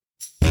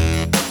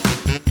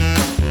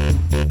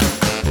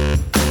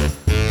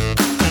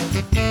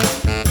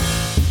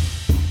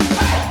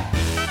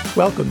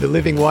Welcome to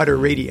Living Water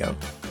Radio.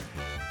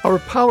 Our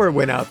power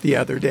went out the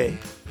other day.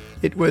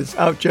 It was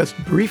out just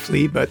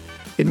briefly, but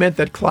it meant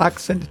that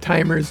clocks and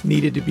timers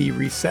needed to be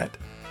reset.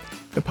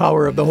 The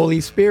power of the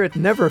Holy Spirit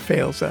never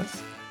fails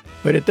us,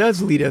 but it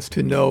does lead us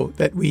to know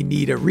that we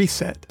need a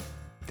reset.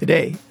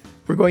 Today,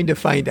 we're going to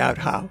find out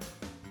how.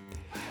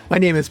 My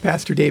name is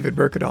Pastor David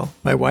Berkedal.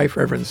 My wife,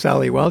 Reverend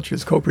Sally Welch,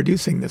 is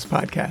co-producing this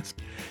podcast.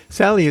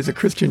 Sally is a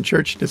Christian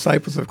Church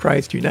Disciples of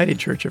Christ United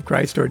Church of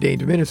Christ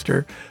ordained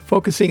minister,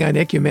 focusing on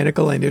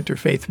ecumenical and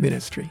interfaith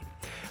ministry.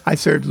 I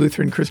served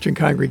Lutheran Christian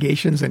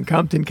congregations in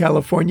Compton,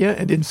 California,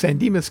 and in San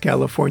Dimas,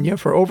 California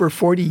for over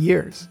 40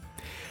 years.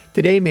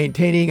 Today,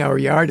 maintaining our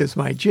yard is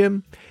my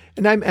gym,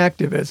 and I'm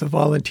active as a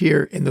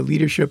volunteer in the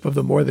leadership of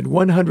the more than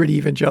 100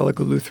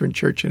 Evangelical Lutheran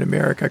Church in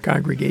America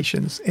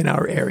congregations in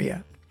our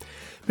area.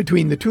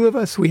 Between the two of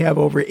us, we have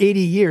over 80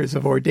 years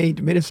of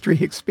ordained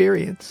ministry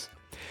experience.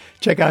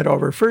 Check out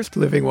our first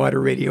Living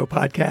Water Radio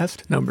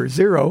podcast, number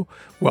 0,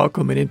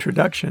 Welcome and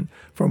Introduction,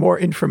 for more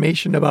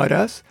information about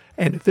us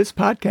and this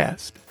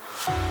podcast.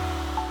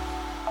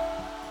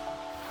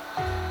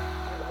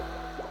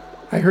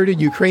 I heard a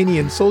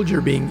Ukrainian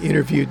soldier being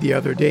interviewed the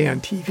other day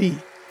on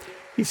TV.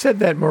 He said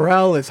that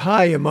morale is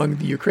high among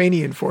the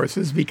Ukrainian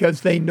forces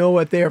because they know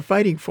what they are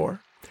fighting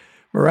for.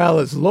 Morale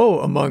is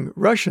low among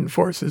Russian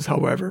forces,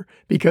 however,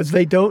 because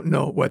they don't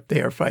know what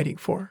they are fighting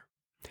for.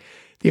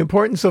 The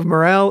importance of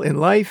morale in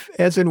life,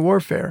 as in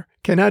warfare,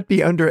 cannot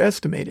be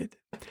underestimated.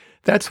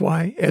 That's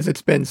why, as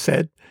it's been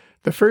said,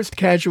 the first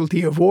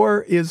casualty of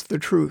war is the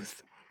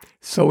truth.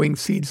 Sowing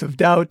seeds of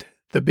doubt,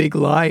 the big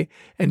lie,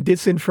 and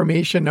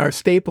disinformation are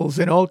staples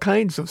in all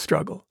kinds of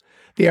struggle.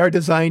 They are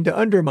designed to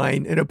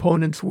undermine an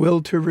opponent's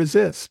will to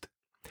resist.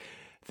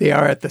 They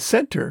are at the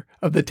center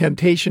of the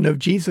temptation of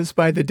Jesus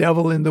by the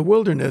devil in the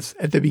wilderness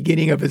at the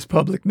beginning of his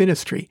public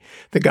ministry,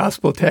 the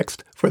gospel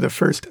text for the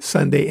first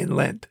Sunday in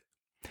Lent.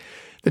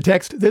 The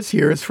text this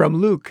year is from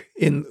Luke,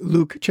 in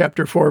Luke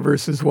chapter 4,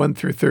 verses 1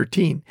 through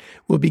 13.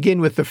 We'll begin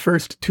with the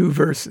first 2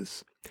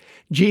 verses.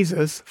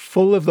 Jesus,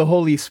 full of the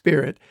Holy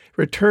Spirit,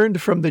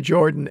 returned from the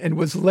Jordan and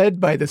was led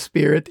by the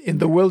Spirit in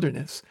the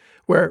wilderness,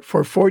 where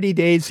for 40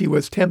 days he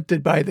was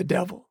tempted by the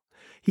devil.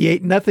 He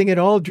ate nothing at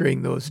all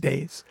during those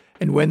days,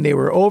 and when they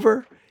were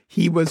over,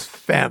 he was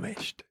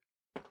famished.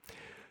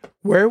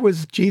 Where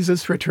was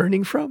Jesus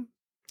returning from?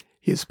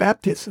 His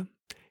baptism.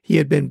 He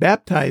had been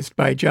baptized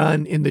by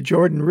John in the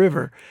Jordan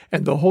River,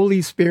 and the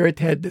Holy Spirit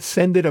had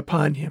descended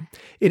upon him.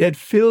 It had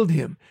filled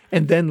him,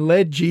 and then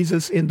led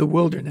Jesus in the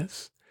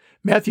wilderness.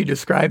 Matthew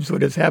describes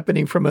what is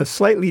happening from a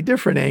slightly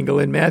different angle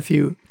in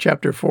Matthew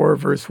chapter 4,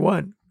 verse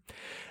 1.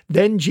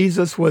 Then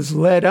Jesus was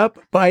led up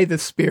by the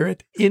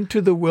Spirit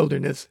into the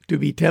wilderness to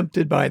be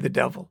tempted by the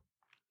devil.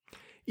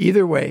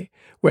 Either way,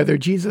 whether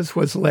Jesus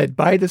was led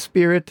by the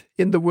Spirit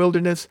in the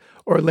wilderness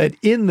or led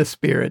in the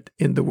Spirit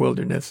in the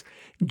wilderness,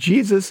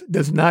 Jesus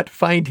does not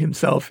find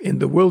himself in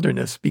the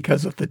wilderness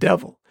because of the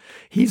devil.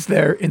 He's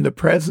there in the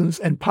presence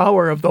and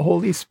power of the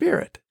Holy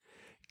Spirit.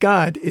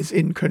 God is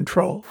in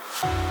control.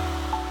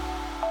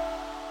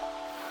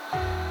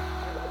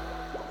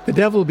 The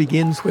devil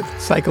begins with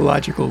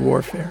psychological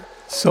warfare,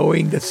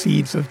 sowing the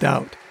seeds of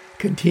doubt,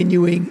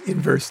 continuing in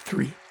verse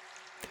 3.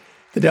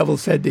 The devil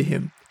said to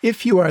him,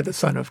 "If you are the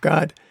Son of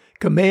God,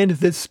 command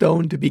this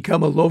stone to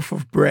become a loaf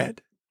of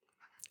bread."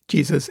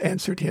 Jesus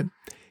answered him,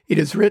 "It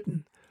is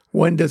written,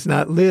 one does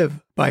not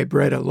live by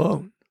bread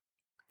alone."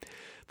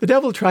 The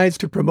devil tries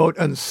to promote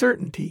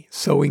uncertainty,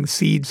 sowing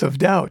seeds of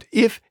doubt,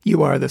 if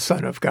you are the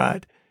Son of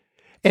God.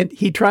 And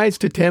he tries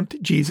to tempt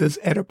Jesus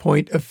at a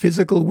point of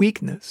physical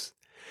weakness.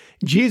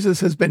 Jesus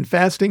has been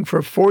fasting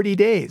for 40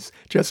 days,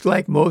 just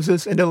like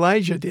Moses and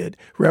Elijah did,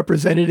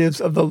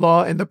 representatives of the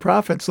law and the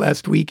prophets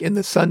last week in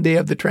the Sunday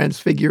of the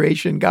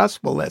Transfiguration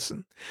gospel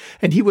lesson.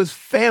 And he was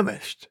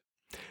famished.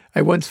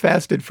 I once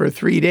fasted for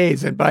 3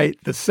 days, and by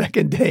the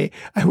second day,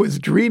 I was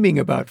dreaming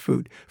about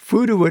food.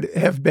 Food would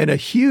have been a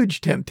huge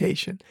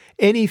temptation.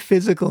 Any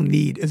physical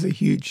need is a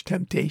huge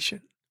temptation.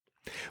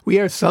 We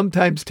are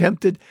sometimes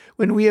tempted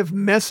when we have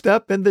messed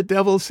up and the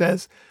devil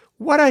says,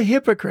 "What a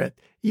hypocrite!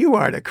 You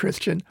aren't a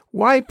Christian.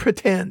 Why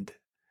pretend?"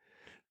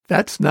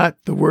 That's not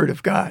the word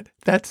of God.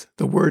 That's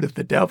the word of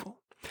the devil.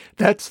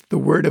 That's the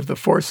word of the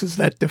forces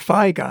that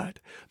defy God.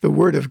 The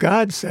word of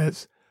God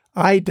says,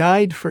 "I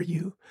died for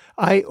you.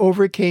 I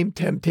overcame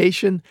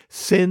temptation,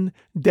 sin,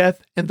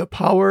 death, and the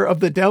power of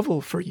the devil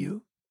for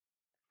you."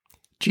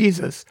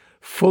 Jesus,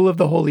 full of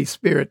the Holy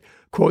Spirit,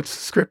 quotes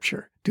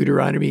Scripture,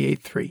 Deuteronomy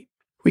 8:3.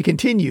 We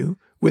continue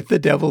with the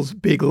devil's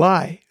big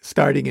lie,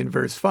 starting in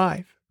verse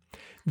 5.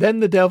 Then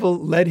the devil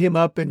led him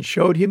up and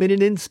showed him in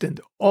an instant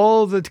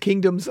all the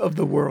kingdoms of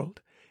the world.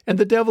 And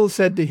the devil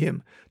said to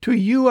him, "To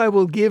you I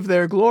will give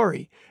their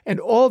glory, and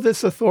all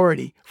this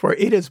authority, for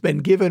it has been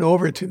given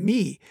over to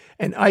me,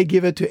 and I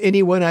give it to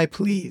anyone I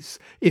please.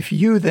 If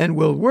you then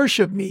will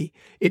worship me,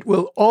 it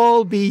will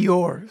all be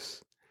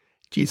yours."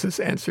 Jesus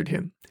answered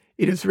him,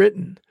 "It is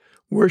written,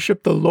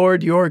 worship the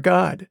Lord your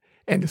God,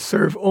 and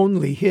serve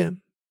only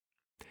him."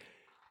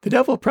 The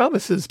devil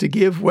promises to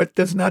give what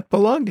does not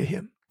belong to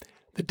him.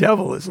 The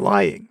devil is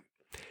lying.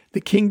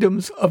 The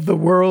kingdoms of the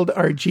world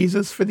are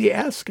Jesus for the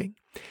asking.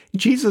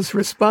 Jesus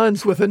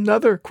responds with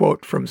another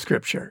quote from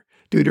Scripture,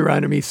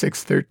 Deuteronomy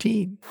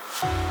 6:13.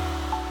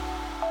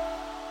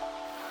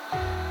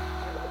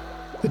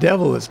 The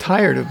devil is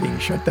tired of being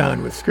shut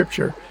down with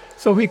Scripture,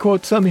 so he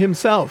quotes some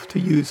himself to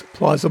use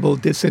plausible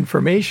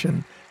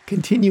disinformation,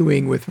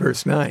 continuing with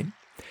verse 9.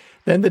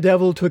 Then the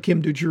devil took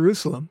him to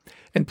Jerusalem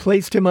and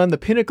placed him on the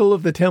pinnacle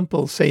of the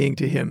temple, saying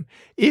to him,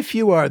 "If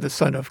you are the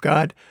Son of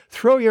God,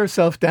 throw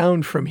yourself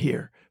down from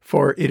here,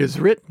 for it is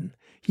written,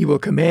 He will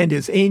command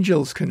His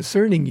angels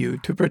concerning you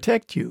to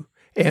protect you,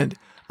 and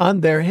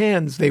on their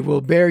hands they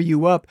will bear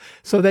you up,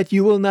 so that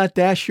you will not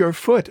dash your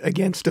foot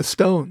against a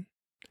stone."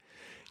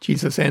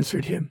 Jesus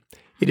answered him,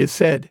 "It is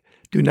said,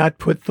 'Do not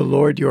put the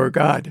Lord your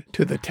God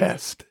to the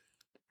test.'"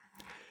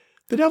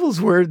 The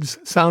devil's words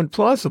sound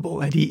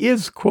plausible, and he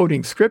is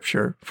quoting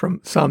Scripture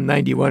from Psalm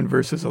 91,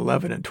 verses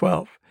 11 and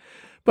 12.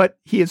 But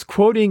he is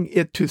quoting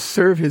it to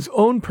serve his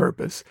own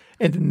purpose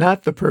and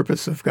not the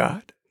purpose of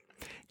God.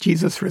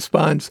 Jesus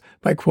responds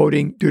by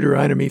quoting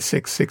Deuteronomy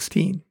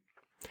 6:16.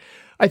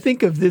 I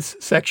think of this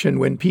section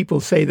when people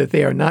say that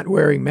they are not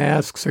wearing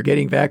masks or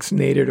getting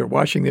vaccinated or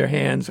washing their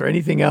hands or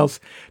anything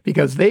else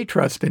because they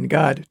trust in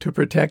God to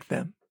protect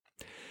them.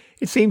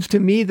 It seems to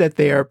me that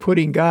they are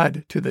putting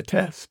God to the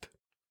test.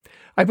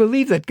 I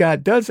believe that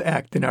God does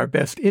act in our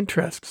best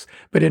interests,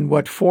 but in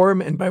what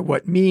form and by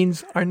what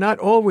means are not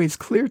always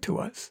clear to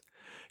us.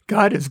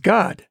 God is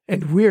God,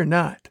 and we're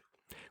not.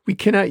 We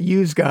cannot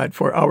use God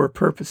for our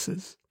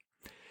purposes.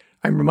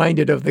 I'm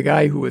reminded of the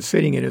guy who was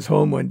sitting in his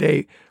home one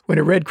day when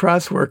a Red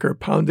Cross worker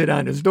pounded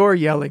on his door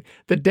yelling,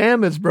 "The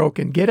dam is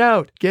broken, get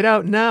out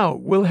now,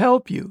 we'll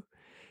help you."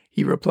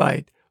 He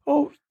replied,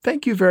 "Oh,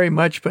 thank you very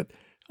much, but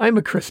I'm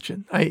a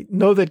Christian. I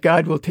know that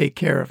God will take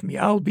care of me.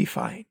 I'll be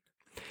fine."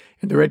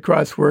 And the Red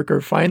Cross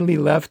worker finally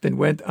left and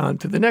went on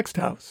to the next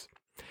house.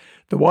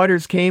 The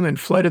waters came and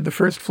flooded the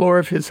first floor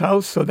of his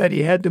house so that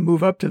he had to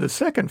move up to the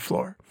second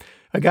floor.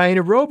 A guy in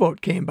a rowboat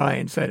came by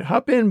and said,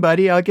 "Hop in,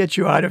 buddy, I'll get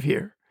you out of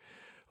here."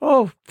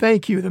 "Oh,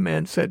 thank you," the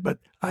man said, "but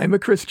I'm a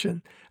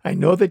Christian. I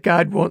know that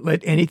God won't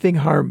let anything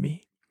harm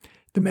me."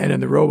 The man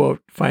in the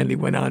rowboat finally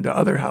went on to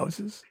other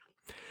houses.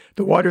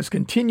 The waters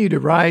continued to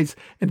rise,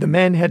 and the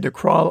man had to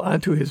crawl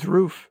onto his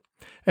roof.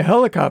 A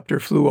helicopter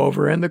flew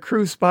over, and the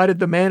crew spotted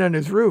the man on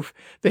his roof.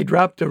 They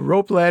dropped a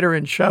rope ladder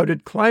and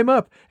shouted, "Climb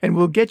up, and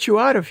we'll get you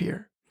out of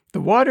here.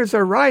 The waters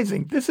are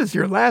rising. This is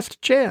your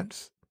last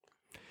chance."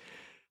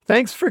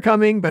 "Thanks for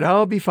coming, but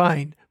I'll be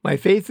fine. My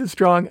faith is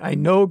strong. I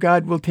know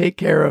God will take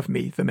care of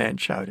me," the man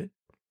shouted.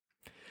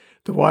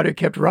 The water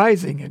kept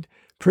rising, and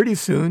pretty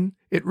soon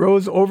it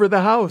rose over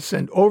the house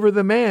and over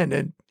the man,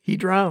 and he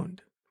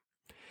drowned.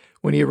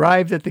 When he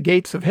arrived at the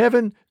gates of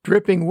heaven,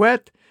 dripping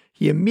wet,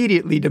 he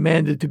immediately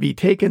demanded to be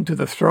taken to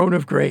the throne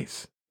of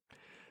grace.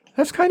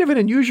 "That's kind of an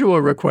unusual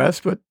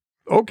request, but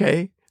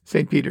okay,"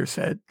 St. Peter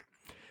said.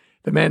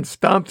 The man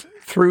stomped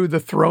through the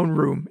throne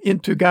room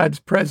into God's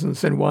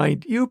presence and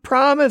whined, "You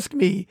promised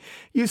me.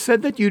 You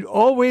said that you'd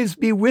always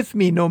be with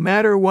me no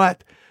matter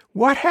what.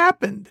 What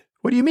happened?"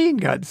 "What do you mean?"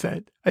 God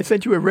said. "I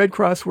sent you a Red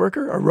Cross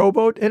worker, a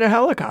rowboat, and a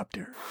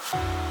helicopter."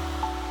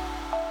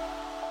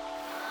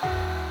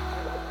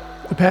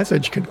 The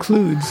passage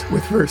concludes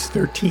with verse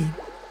 13.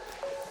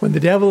 When the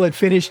devil had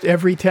finished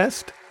every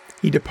test,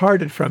 he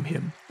departed from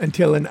him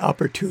until an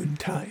opportune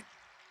time.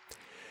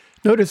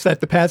 Notice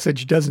that the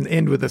passage doesn't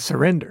end with a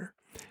surrender.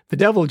 The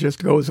devil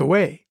just goes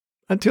away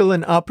until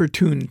an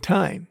opportune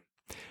time.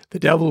 The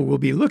devil will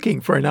be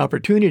looking for an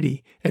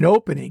opportunity, an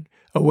opening,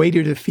 a way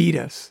to defeat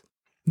us.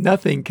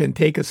 Nothing can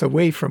take us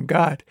away from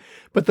God,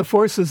 but the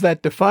forces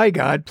that defy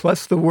God,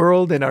 plus the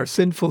world and our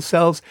sinful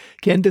selves,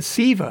 can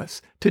deceive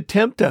us to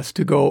tempt us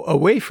to go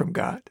away from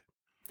God.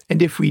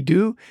 And if we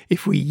do,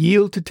 if we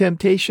yield to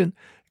temptation,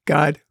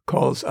 God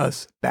calls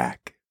us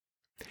back.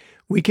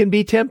 We can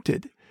be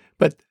tempted,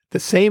 but the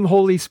same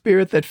Holy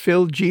Spirit that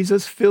filled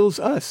Jesus fills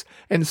us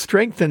and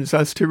strengthens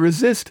us to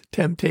resist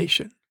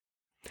temptation.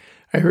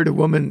 I heard a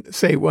woman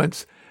say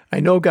once, "I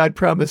know God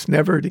promised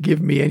never to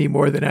give me any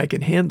more than I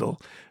can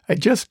handle. I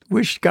just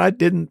wish God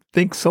didn't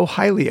think so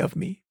highly of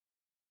me."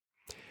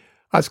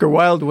 Oscar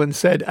Wilde once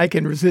said, "I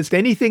can resist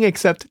anything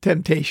except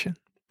temptation."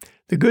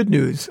 The good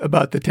news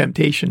about the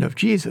temptation of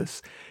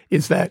Jesus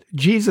is that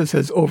Jesus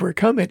has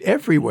overcome it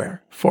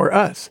everywhere for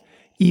us,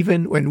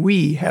 even when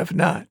we have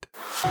not.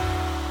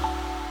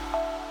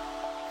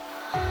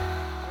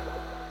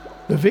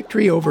 The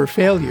victory over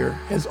failure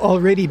has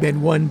already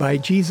been won by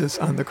Jesus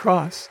on the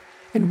cross,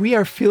 and we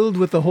are filled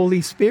with the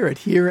Holy Spirit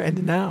here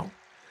and now.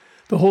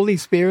 The Holy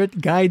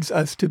Spirit guides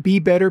us to be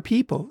better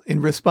people in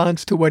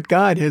response to what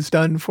God has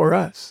done for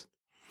us.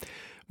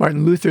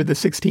 Martin Luther, the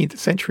 16th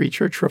century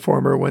church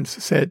reformer,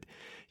 once said,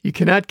 "You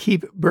cannot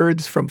keep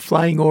birds from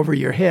flying over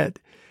your head,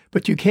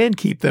 but you can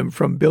keep them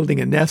from building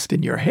a nest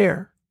in your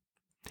hair."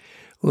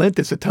 Lent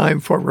is a time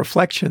for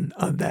reflection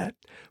on that,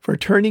 for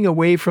turning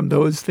away from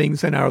those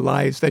things in our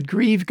lives that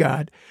grieve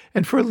God,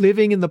 and for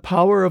living in the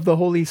power of the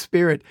Holy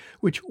Spirit,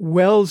 which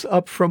wells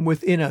up from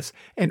within us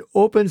and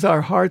opens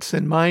our hearts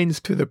and minds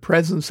to the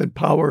presence and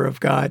power of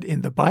God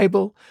in the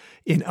Bible,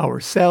 in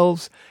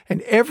ourselves,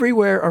 and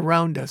everywhere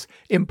around us,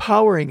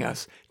 empowering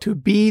us to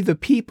be the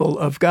people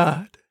of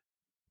God,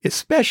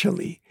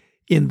 especially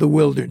in the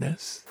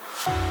wilderness.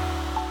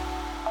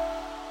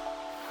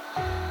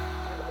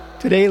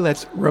 Today,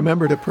 let's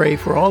remember to pray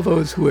for all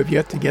those who have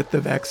yet to get the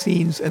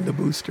vaccines and the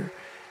booster,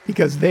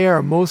 because they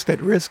are most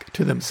at risk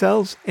to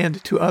themselves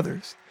and to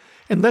others.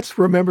 And let's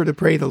remember to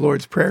pray the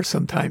Lord's Prayer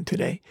sometime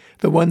today,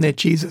 the one that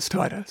Jesus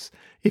taught us.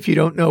 If you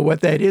don't know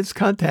what that is,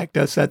 contact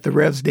us at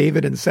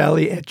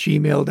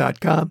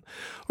therevsdavidandsally@gmail.com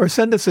or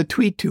send us a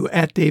tweet to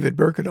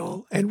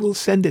 @DavidBurkadal and we'll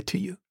send it to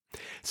you.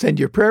 Send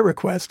your prayer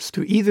requests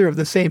to either of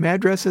the same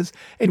addresses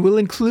and we'll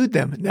include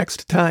them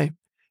next time.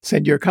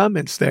 Send your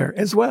comments there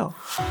as well.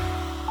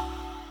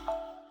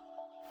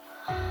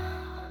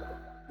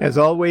 As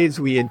always,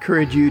 we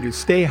encourage you to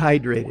stay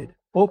hydrated.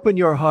 Open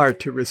your heart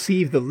to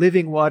receive the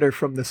living water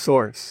from the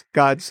source,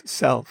 God's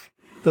self,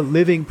 the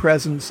living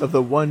presence of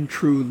the one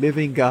true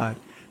living God,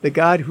 the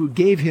God who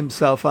gave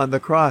himself on the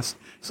cross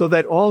so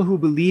that all who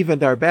believe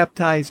and are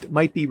baptized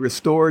might be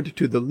restored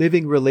to the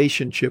living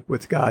relationship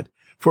with God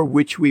for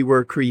which we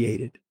were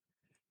created.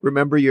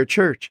 Remember your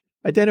church.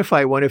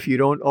 Identify one if you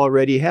don't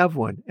already have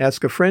one.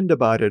 Ask a friend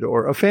about it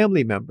or a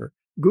family member.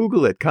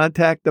 Google it.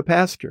 Contact the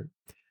pastor.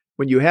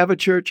 When you have a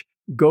church,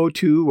 go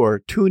to or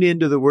tune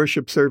into the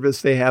worship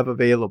service they have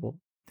available.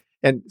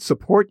 And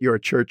support your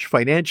church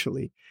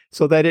financially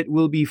so that it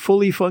will be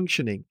fully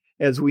functioning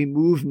as we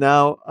move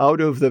now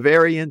out of the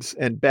variants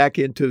and back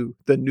into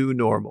the new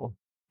normal.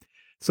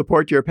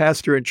 Support your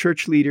pastor and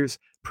church leaders.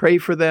 Pray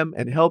for them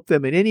and help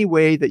them in any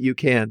way that you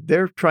can.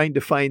 They're trying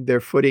to find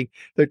their footing.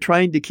 They're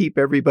trying to keep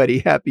everybody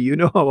happy. You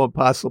know how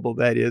impossible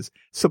that is.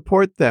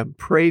 Support them.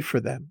 Pray for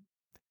them.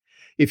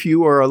 If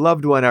you or a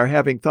loved one are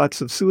having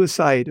thoughts of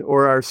suicide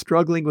or are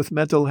struggling with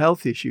mental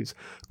health issues,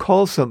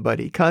 call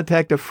somebody,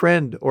 contact a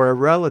friend or a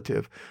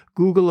relative,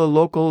 Google a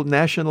local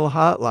national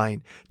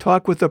hotline,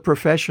 talk with a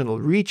professional,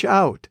 reach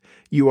out.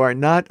 You are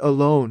not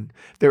alone.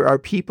 There are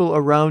people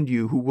around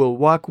you who will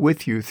walk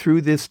with you through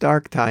this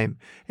dark time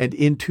and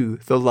into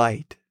the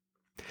light.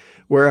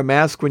 Wear a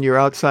mask when you're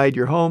outside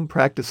your home,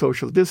 practice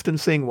social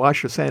distancing,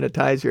 wash or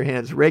sanitize your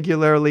hands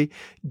regularly,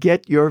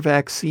 get your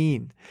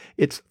vaccine.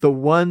 It's the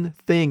one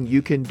thing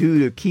you can do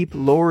to keep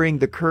lowering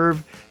the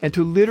curve and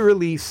to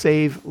literally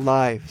save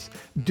lives.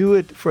 Do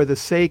it for the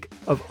sake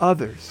of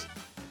others.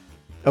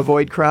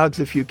 Avoid crowds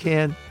if you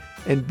can,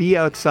 and be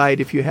outside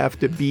if you have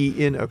to be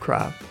in a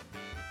crowd.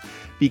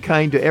 Be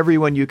kind to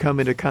everyone you come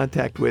into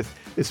contact with,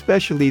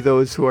 especially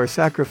those who are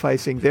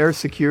sacrificing their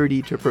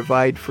security to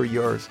provide for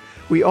yours.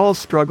 We all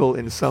struggle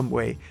in some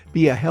way.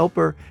 Be a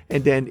helper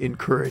and an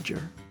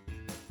encourager.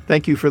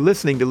 Thank you for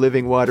listening to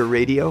Living Water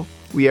Radio.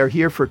 We are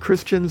here for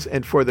Christians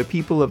and for the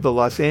people of the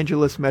Los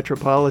Angeles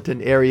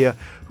metropolitan area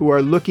who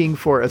are looking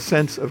for a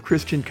sense of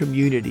Christian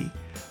community,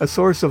 a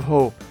source of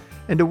hope,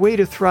 and a way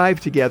to thrive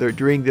together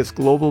during this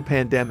global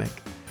pandemic.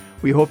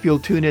 We hope you'll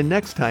tune in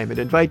next time and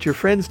invite your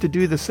friends to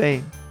do the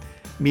same.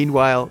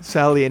 Meanwhile,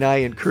 Sally and I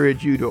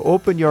encourage you to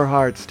open your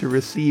hearts to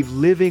receive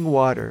living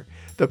water,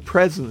 the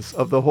presence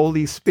of the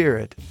Holy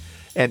Spirit,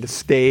 and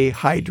stay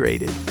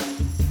hydrated.